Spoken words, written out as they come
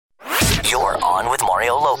On with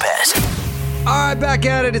Mario Lopez. All right, back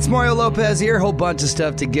at it. It's Mario Lopez here. Whole bunch of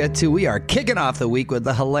stuff to get to. We are kicking off the week with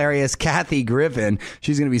the hilarious Kathy Griffin.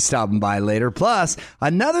 She's going to be stopping by later. Plus,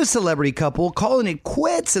 another celebrity couple calling it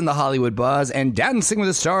quits in the Hollywood buzz. And Dancing with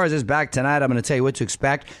the Stars is back tonight. I'm going to tell you what to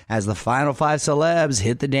expect as the final 5 celebs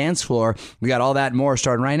hit the dance floor. We got all that and more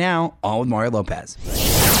starting right now on with Mario Lopez.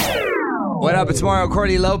 What up? It's Mario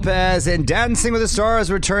Courtney Lopez, and Dancing with the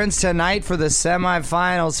Stars returns tonight for the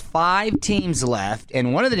semifinals. 5 teams left,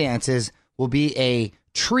 and one of the dances will be a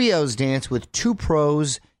trios dance with 2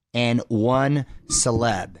 pros and 1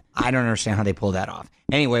 celeb. I don't understand how they pull that off.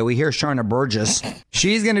 Anyway, we hear Sharna Burgess.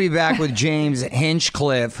 She's going to be back with James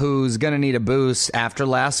Hinchcliffe, who's going to need a boost after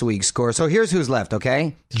last week's score. So here's who's left,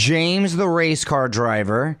 okay? James, the race car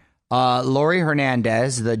driver. Lori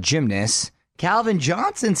Hernandez, the gymnast. Calvin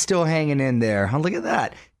Johnson still hanging in there. Oh, look at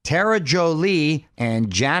that. Tara Jolie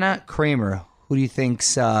and Jana Kramer. Who do you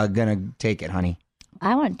think's going to take it, honey?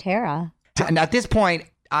 I want Tara. At this point,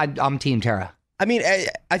 I'm Team Tara. I mean,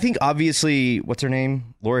 I think obviously, what's her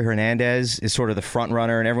name? Lori Hernandez is sort of the front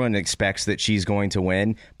runner, and everyone expects that she's going to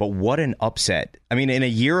win. But what an upset. I mean, in a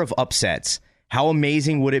year of upsets, how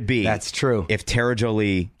amazing would it be? That's true. If Tara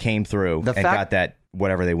Jolie came through and got that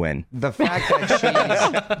whatever they win. The fact that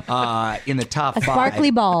she's in the top 5. Sparkly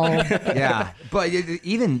ball. Yeah. But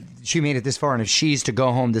even she made it this far, and if she's to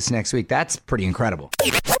go home this next week, that's pretty incredible.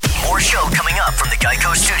 More show coming up from the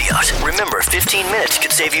Geico Studios. Remember, 15 minutes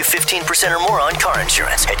could save you 15% or more on car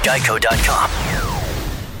insurance at geico.com.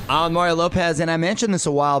 I'm Mario Lopez, and I mentioned this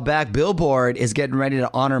a while back. Billboard is getting ready to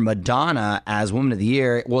honor Madonna as Woman of the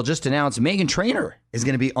Year. Well, just announced Meghan Trainor is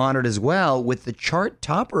going to be honored as well with the Chart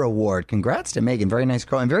Topper Award. Congrats to Meghan. Very nice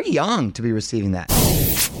girl and very young to be receiving that.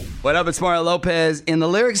 What up, it's Mario Lopez. In the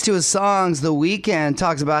lyrics to his songs, The Weeknd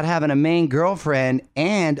talks about having a main girlfriend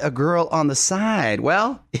and a girl on the side.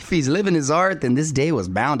 Well, if he's living his art, then this day was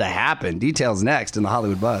bound to happen. Details next in the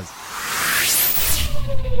Hollywood Buzz.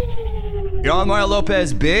 You're on Mario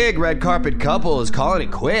Lopez. Big red carpet couple is calling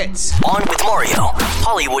it quits. On with Mario,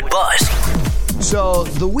 Hollywood Buzz. So,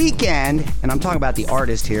 The Weeknd, and I'm talking about the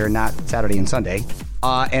artist here, not Saturday and Sunday,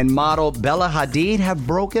 and model Bella Hadid have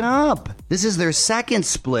broken up. This is their second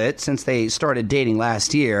split since they started dating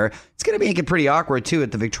last year. It's going to make it pretty awkward, too,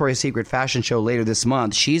 at the Victoria's Secret fashion show later this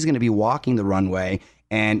month. She's going to be walking the runway,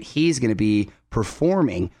 and he's going to be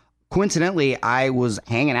performing. Coincidentally, I was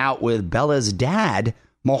hanging out with Bella's dad,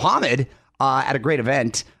 Mohammed, at a great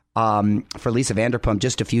event for Lisa Vanderpump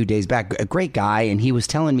just a few days back. A great guy, and he was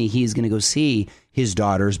telling me he's going to go see his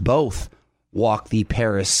daughters both walk the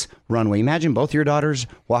Paris runway. Imagine both your daughters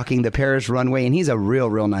walking the Paris runway, and he's a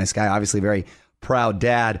real nice guy, obviously very proud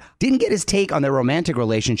dad. Didn't get his take on their romantic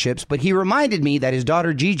relationships, but he reminded me that his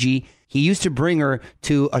daughter Gigi, he used to bring her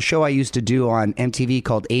to a show I used to do on MTV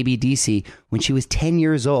called ABDC when she was 10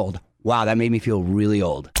 years old. Wow, that made me feel really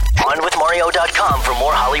old. OnWithMario.com for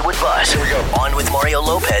more Hollywood buzz. Here we go. On with Mario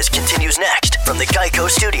Lopez continues next from the Geico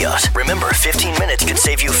Studios. Remember, 15 minutes could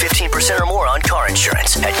save you 15% or more on car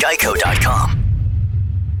insurance at geico.com.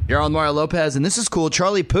 You're on Mario Lopez, and this is cool.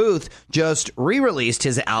 Charlie Puth just re-released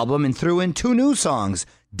his album and threw in 2 new songs.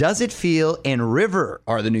 Does It Feel and River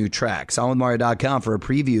are the new tracks. OnWithMario.com for a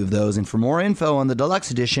preview of those and for more info on the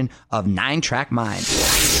deluxe edition of 9-Track Mind.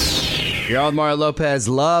 You're on Mario Lopez.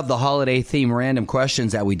 Love the holiday theme random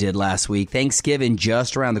questions that we did last week. Thanksgiving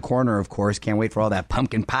just around the corner, of course. Can't wait for all that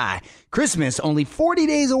pumpkin pie. Christmas only 40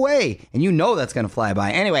 days away, and you know that's going to fly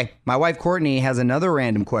by. Anyway, my wife Courtney has another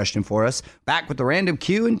random question for us. Back with the random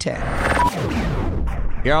Q in 10.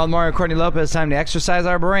 You're on Mario Courtney Lopez. Time to exercise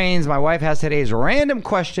our brains. My wife has today's random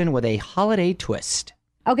question with a holiday twist.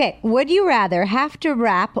 Okay, would you rather have to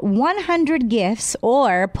wrap 100 gifts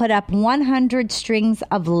or put up 100 strings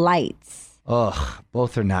of lights? Ugh,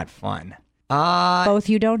 both are not fun. Both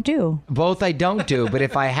you don't do. Both I don't do, but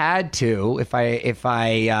if I had to, if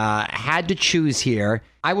I had to choose here,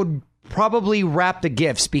 I would probably wrap the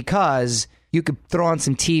gifts because you could throw on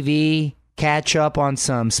some TV, catch up on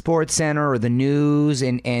some Sports Center or the news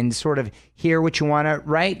and sort of hear what you want to,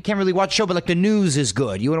 right? Can't really watch a show, but like the news is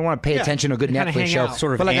good. You wouldn't want to pay attention to a good Netflix show.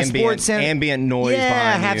 Sort of but like ambient noise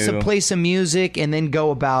behind you. Play some music and then go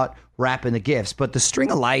about wrapping the gifts. But the string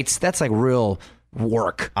of lights, that's like real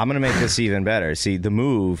work. I'm going to make this even better. See, the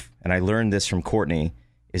move, and I learned this from Courtney,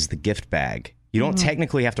 is the gift bag. You don't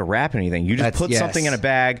technically have to wrap anything. You just put something in a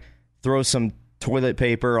bag, throw some toilet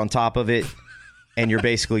paper on top of it, and you're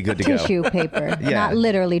basically good to go. Tissue paper, not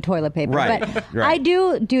literally toilet paper. Right, but right. I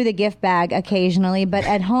do the gift bag occasionally, but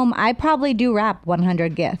at home, I probably do wrap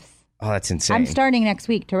 100 gifts. Oh, that's insane. I'm starting next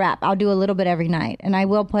week to wrap. I'll do a little bit every night, and I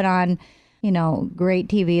will put on, great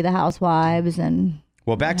TV, The Housewives, and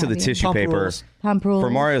Well, back to the tissue Pump paper. rules. Pump rules. For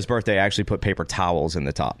Mario's birthday, I actually put paper towels in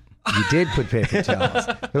the top. You did put paper towels.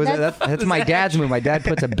 That's my dad's move. My dad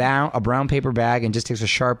puts a brown paper bag and just takes a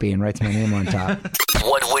Sharpie and writes my name on top.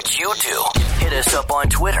 What would you do? Hit us up on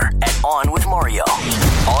Twitter at OnWithMario.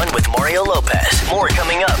 On with Mario Lopez. More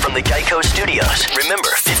coming up from the Geico Studios. Remember,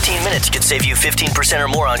 15 minutes could save you 15% or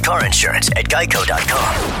more on car insurance at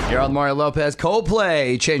Geico.com. You're on Mario Lopez.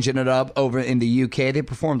 Coldplay changing it up over in the UK. They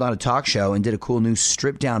performed on a talk show and did a cool new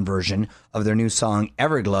stripped-down version of their new song,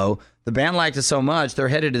 Everglow. The band liked it so much, they're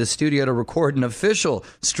headed to the studio to record an official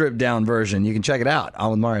stripped-down version. You can check it out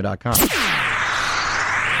on withmario.com.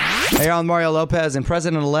 Hey, I'm Mario Lopez, and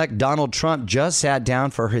President-elect Donald Trump just sat down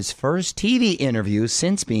for his first TV interview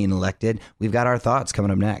since being elected. We've got our thoughts coming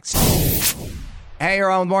up next. Hey, you're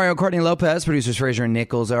on with Mario. Courtney Lopez, producers Fraser and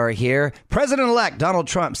Nichols are here. President-elect Donald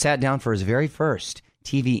Trump sat down for his very first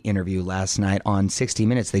TV interview last night on 60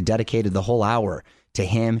 Minutes. They dedicated the whole hour to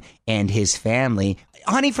him and his family.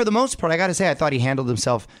 Honey, for the most part, I got to say, I thought he handled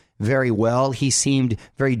himself very well. He seemed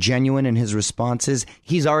very genuine in his responses.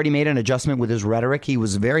 He's already made an adjustment with his rhetoric. He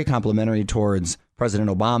was very complimentary towards President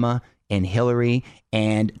Obama and Hillary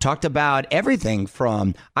and talked about everything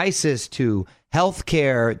from ISIS to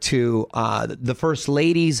healthcare to the First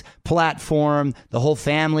Lady's platform. The whole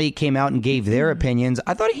family came out and gave their opinions.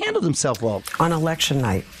 I thought he handled himself well. On election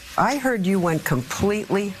night, I heard you went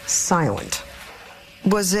completely silent.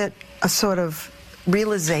 Was it a sort of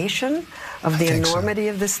realization of the enormity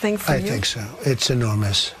of this thing for you? I think so. It's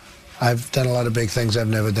enormous. I've done a lot of big things. I've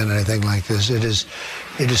never done anything like this. It is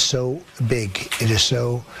so big. It is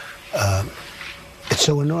so, it's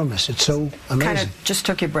so enormous. It's so amazing. Kind of just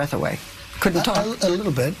took your breath away. Couldn't talk. A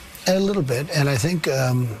little bit. And I think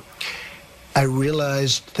I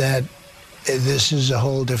realized that this is a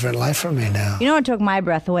whole different life for me now. You know what took my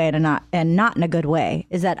breath away and not in a good way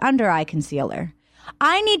is that under eye concealer.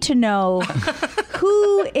 I need to know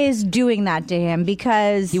who is doing that to him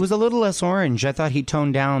because he was a little less orange. I thought he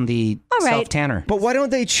toned down the self-tanner. But why don't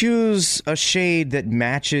they choose a shade that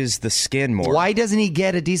matches the skin more? Why doesn't he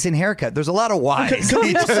get a decent haircut? There's a lot of whys.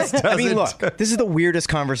 He just I mean, look, this is the weirdest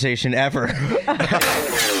conversation ever.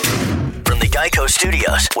 From the Geico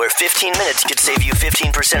Studios, where 15 minutes could save you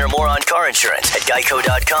 15% or more on car insurance at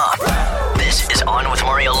Geico.com. This is On with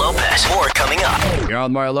Mario Lopez. More coming up. You're on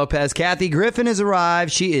with Mario Lopez. Kathy Griffin has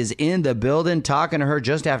arrived. She is in the building, talking to her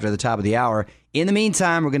just after the top of the hour. In the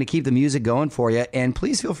meantime, we're going to keep the music going for you. And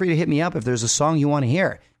please feel free to hit me up if there's a song you want to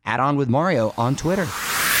hear. At On with Mario on Twitter.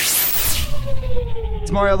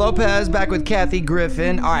 It's Mario Lopez back with Kathy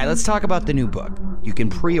Griffin. All right, let's talk about the new book. You can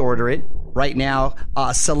pre-order it right now,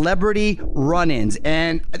 Celebrity Run-Ins.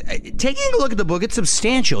 And taking a look at the book, it's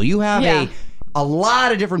substantial. You have a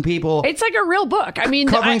lot of different people. It's like a real book. I mean,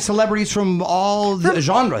 covering celebrities from all the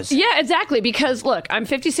genres. Yeah, exactly. Because look, I'm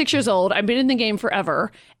 56 years old. I've been in the game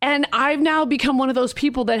forever. And I've now become one of those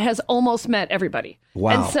people that has almost met everybody.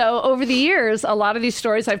 Wow. And so over the years, a lot of these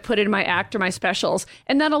stories I've put in my act or my specials.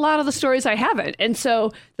 And then a lot of the stories I haven't. And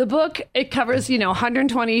so the book, it covers,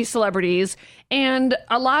 120 celebrities. And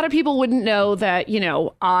a lot of people wouldn't know that,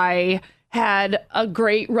 I had a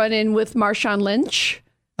great run-in with Marshawn Lynch.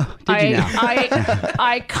 Did you now?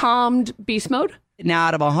 I calmed Beast Mode. Now,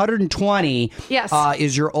 out of 120, yes,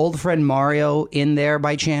 is your old friend Mario in there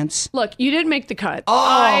by chance? Look, you didn't make the cut.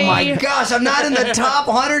 Oh, my gosh. I'm not in the top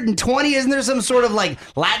 120. Isn't there some sort of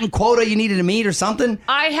Latin quota you needed to meet or something?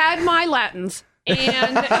 I had my Latins.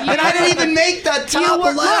 And I didn't even make the top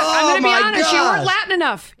 11. Look, I'm going to be honest. You weren't Latin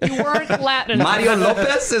enough. You weren't Latin enough. Mario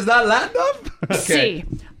Lopez is not Latin enough? Okay.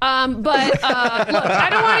 Look, I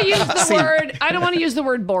don't want to use the word. I don't want to use the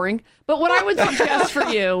word boring. But what I would suggest for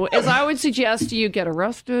you is, I would suggest you get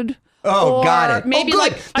arrested. Oh, got it. Maybe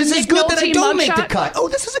this is good that I don't make the cut. Oh,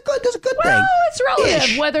 this is a good thing. Well, it's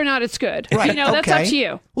relative whether or not it's good. Right. That's up to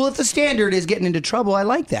you. Well, if the standard is getting into trouble, I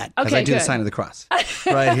like that. Okay, I do good. the sign of the cross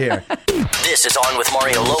right here. This is On with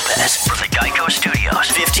Mario Lopez from the Geico Studios.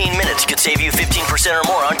 15 minutes could save you 15% or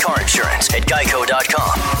more on car insurance at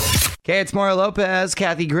Geico.com. Okay, it's Mario Lopez.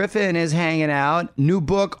 Kathy Griffin is hanging out. New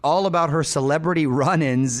book all about her celebrity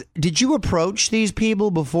run-ins. Did you approach these people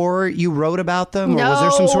before you wrote about them? No, or was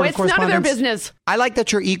there some sort of it's correspondence? none of their business. I like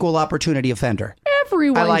that you're equal opportunity offender.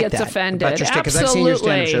 Everyone like gets that offended. about your stick, 'cause I've seen your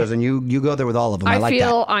stand-up shows, and you go there with all of them. I like that. I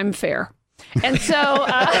feel I'm fair. And so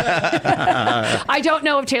I don't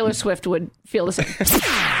know if Taylor Swift would feel the same.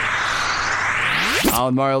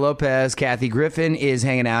 I'm Mario Lopez. Kathy Griffin is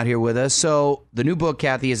hanging out here with us. So the new book,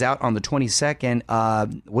 Kathy, is out on the 22nd.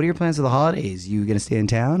 What are your plans for the holidays? You going to stay in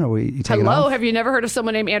town, or are you taking Hello, off? have you never heard of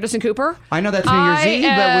someone named Anderson Cooper? I know that's New Year's Eve,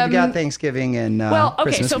 but we've got Thanksgiving and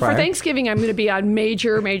Christmas so prior. for Thanksgiving, I'm going to be on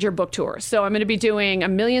major book tours. So I'm going to be doing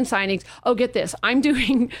 1 million signings. Oh, get this. I'm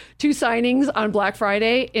doing 2 signings on Black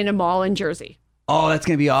Friday in a mall in Jersey. Oh, that's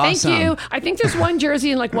going to be awesome. Thank you. I think there's one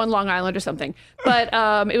Jersey and like one Long Island or something. But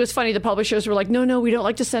it was funny. The publishers were like, no, we don't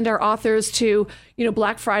like to send our authors to,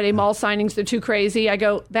 Black Friday mall signings. They're too crazy. I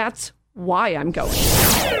go, that's why I'm going.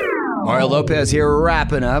 Mario Lopez here,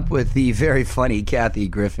 wrapping up with the very funny Kathy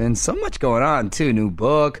Griffin. So much going on, too. New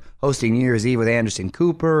book, hosting New Year's Eve with Anderson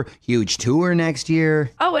Cooper, huge tour next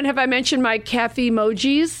year. Oh, and have I mentioned my Kathy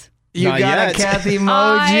emojis? You Not got yet. a Kathy emoji?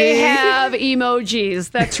 I have emojis.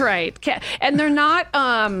 That's right. And they're not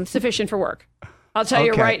sufficient for work. I'll tell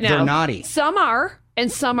you Okay, right now. they're naughty. Some are, and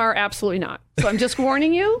some are absolutely not. So I'm just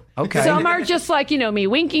warning you. Okay. Some are just like, me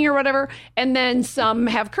winking or whatever. And then some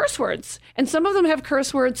have curse words. And some of them have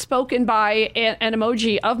curse words spoken by an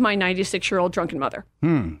emoji of my 96-year-old drunken mother.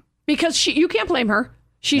 Because you can't blame her.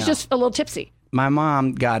 She's just a little tipsy. My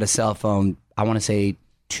mom got a cell phone, I want to say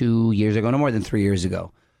 2 years ago, no more than 3 years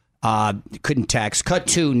ago. Couldn't text. Cut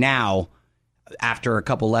to now. After a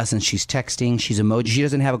couple lessons, she's texting. She's emoji. She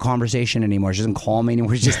doesn't have a conversation anymore. She doesn't call me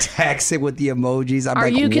anymore. She just texts it with the emojis. I'm Are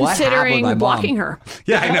like, you what happened with my considering mom? blocking her?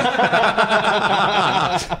 Yeah, I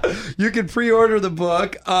know. You can pre-order the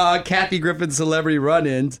book, Kathy Griffin Celebrity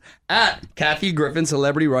Run-Ins, at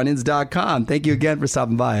KathyGriffinCelebrityRun-Ins.com. Thank you again for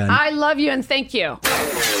stopping by, hon. I love you and thank you.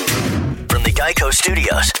 From the Geico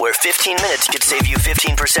Studios, where 15 minutes could save you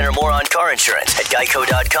 15% or more on car insurance at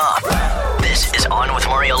Geico.com. This is On with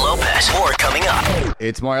Mario Lopez. More coming up.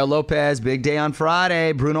 It's Mario Lopez. Big day on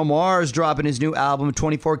Friday. Bruno Mars dropping his new album,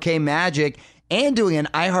 24K Magic, and doing an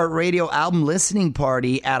iHeartRadio album listening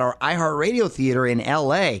party at our iHeartRadio Theater in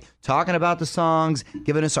L.A., talking about the songs,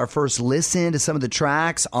 giving us our first listen to some of the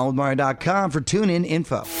tracks, onwithmario.com for tune-in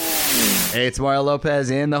info. Hey, it's Mario Lopez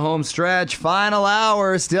in the home stretch. Final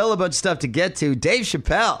hour. Still a bunch of stuff to get to. Dave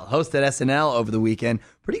Chappelle hosted SNL over the weekend.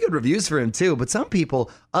 Pretty good reviews for him, too. But some people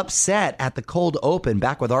upset at the cold open.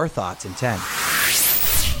 Back with our thoughts in 10.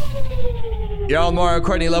 Y'all, Mario,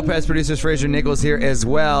 Courtney Lopez, producers Fraser Nichols here as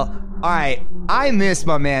well. All right, I miss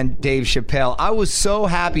my man Dave Chappelle. I was so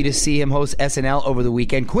happy to see him host SNL over the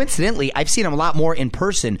weekend. Coincidentally, I've seen him a lot more in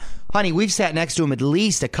person. Honey, we've sat next to him at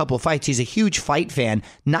least a couple of fights. He's a huge fight fan.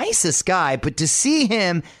 Nicest guy, but to see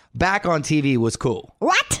him back on TV was cool.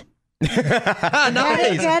 What?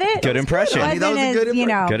 Nice. Get it? Good impression. Wasn't That was a good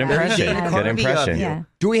as, Good impression. Good impression. Yeah.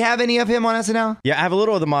 Do we have any of him on SNL? Yeah, I have a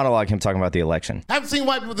little of the monologue, him talking about the election. I haven't seen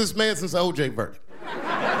white people this mad since the OJ verdict.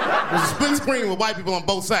 There's a split screen with white people on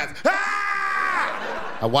both sides.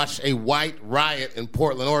 Ah! I watched a white riot in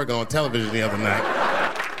Portland, Oregon on television the other night.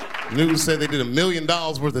 News said they did $1 million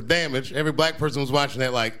worth of damage. Every black person was watching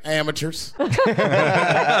that like amateurs.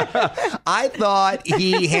 I thought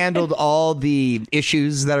he handled all the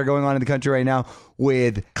issues that are going on in the country right now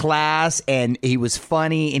with class, and he was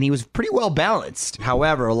funny, and he was pretty well balanced.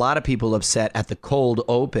 However, a lot of people upset at the cold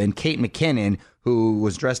open. Kate McKinnon, who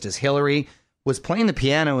was dressed as Hillary, was playing the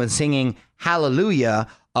piano and singing Hallelujah,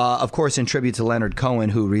 of course, in tribute to Leonard Cohen,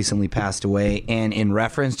 who recently passed away, and in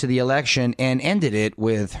reference to the election, and ended it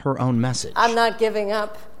with her own message. I'm not giving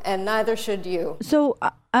up, and neither should you. So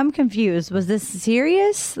I'm confused. Was this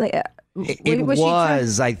serious? It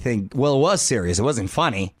was, I think. Well, it was serious. It wasn't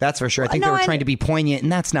funny. That's for sure. I think they were trying to be poignant,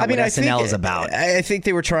 and that's not what SNL is about. I think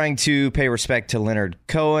they were trying to pay respect to Leonard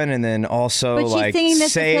Cohen, and then also But she's singing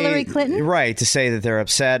this with Hillary Clinton? Right, to say that they're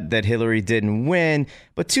upset that Hillary didn't win.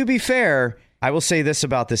 But to be fair, I will say this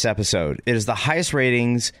about this episode. It is the highest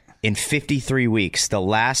ratings in 53 weeks. The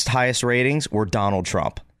last highest ratings were Donald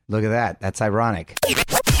Trump. Look at that. That's ironic.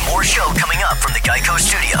 More show coming up from the Geico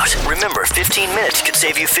Studios. Remember, 15 minutes could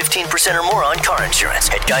save you 15% or more on car insurance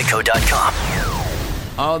at Geico.com.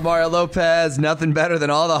 I'm Mario Lopez. Nothing better than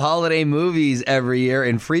all the holiday movies every year.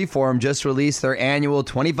 And Freeform just released their annual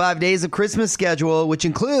 25 Days of Christmas schedule, which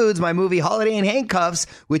includes my movie Holiday in Handcuffs,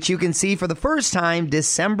 which you can see for the first time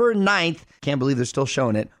December 9th. Can't believe they're still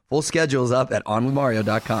showing it. Full schedule is up at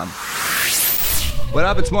onwithmario.com. What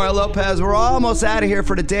up? It's Mario Lopez. We're almost out of here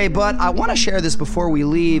for today, but I want to share this before we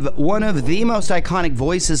leave. One of the most iconic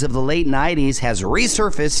voices of the late 90s has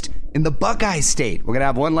resurfaced in the Buckeye State. We're going to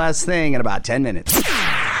have one last thing in about 10 minutes.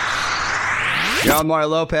 Yo, I'm Mario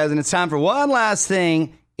Lopez, and it's time for one last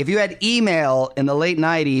thing. If you had email in the late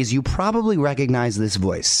 90s, you probably recognize this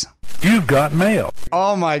voice. You've got mail.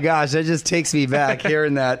 Oh my gosh, that just takes me back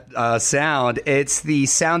hearing that sound. It's the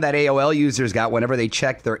sound that AOL users got whenever they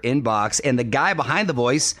checked their inbox, and the guy behind the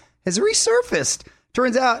voice has resurfaced.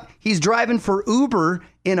 Turns out he's driving for Uber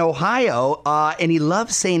in Ohio, and he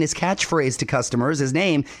loves saying his catchphrase to customers. His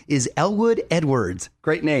name is Elwood Edwards.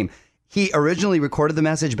 Great name. He originally recorded the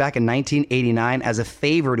message back in 1989 as a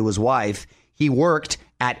favor to his wife. He worked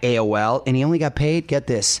at AOL, and he only got paid, get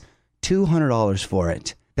this, $200 for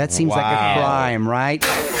it. That seems like a crime, right?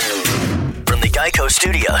 From the Geico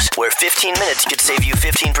Studios, where 15 minutes could save you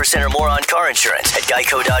 15% or more on car insurance at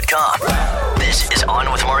geico.com. This is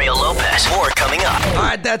On with Mario Lopez. More coming up. All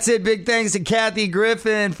right, that's it. Big thanks to Kathy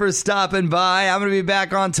Griffin for stopping by. I'm going to be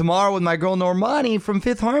back on tomorrow with my girl Normani from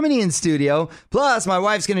Fifth Harmony in studio. Plus, my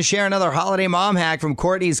wife's going to share another holiday mom hack from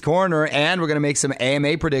Courtney's Corner, and we're going to make some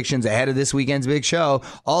AMA predictions ahead of this weekend's big show.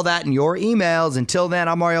 All that in your emails. Until then,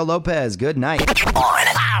 I'm Mario Lopez. Good night.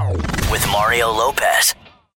 On with Mario Lopez.